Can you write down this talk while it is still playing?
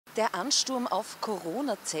Der Ansturm auf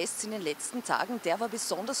Corona-Tests in den letzten Tagen, der war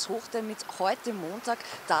besonders hoch, denn mit heute Montag,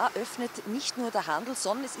 da öffnet nicht nur der Handel,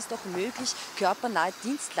 sondern es ist auch möglich, körpernahe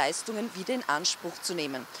Dienstleistungen wieder in Anspruch zu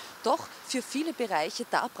nehmen. Doch für viele Bereiche,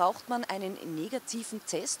 da braucht man einen negativen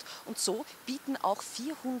Test und so bieten auch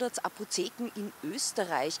 400 Apotheken in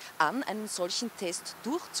Österreich an, einen solchen Test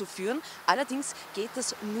durchzuführen. Allerdings geht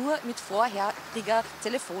das nur mit vorheriger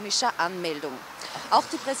telefonischer Anmeldung. Auch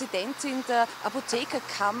die Präsidentin der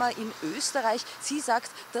Apothekerkammer in Österreich, sie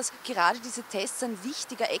sagt, dass gerade diese Tests ein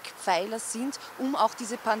wichtiger Eckpfeiler sind, um auch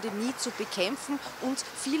diese Pandemie zu bekämpfen. Und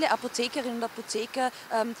viele Apothekerinnen und Apotheker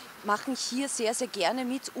machen hier sehr, sehr gerne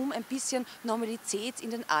mit, um ein bisschen Normalität in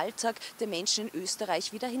den Alltag der Menschen in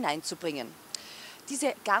Österreich wieder hineinzubringen.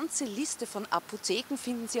 Diese ganze Liste von Apotheken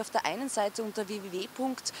finden Sie auf der einen Seite unter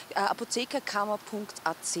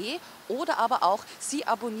www.apothekerkammer.at oder aber auch Sie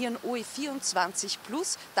abonnieren OE24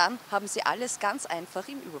 Plus, dann haben Sie alles ganz einfach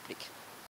im Überblick.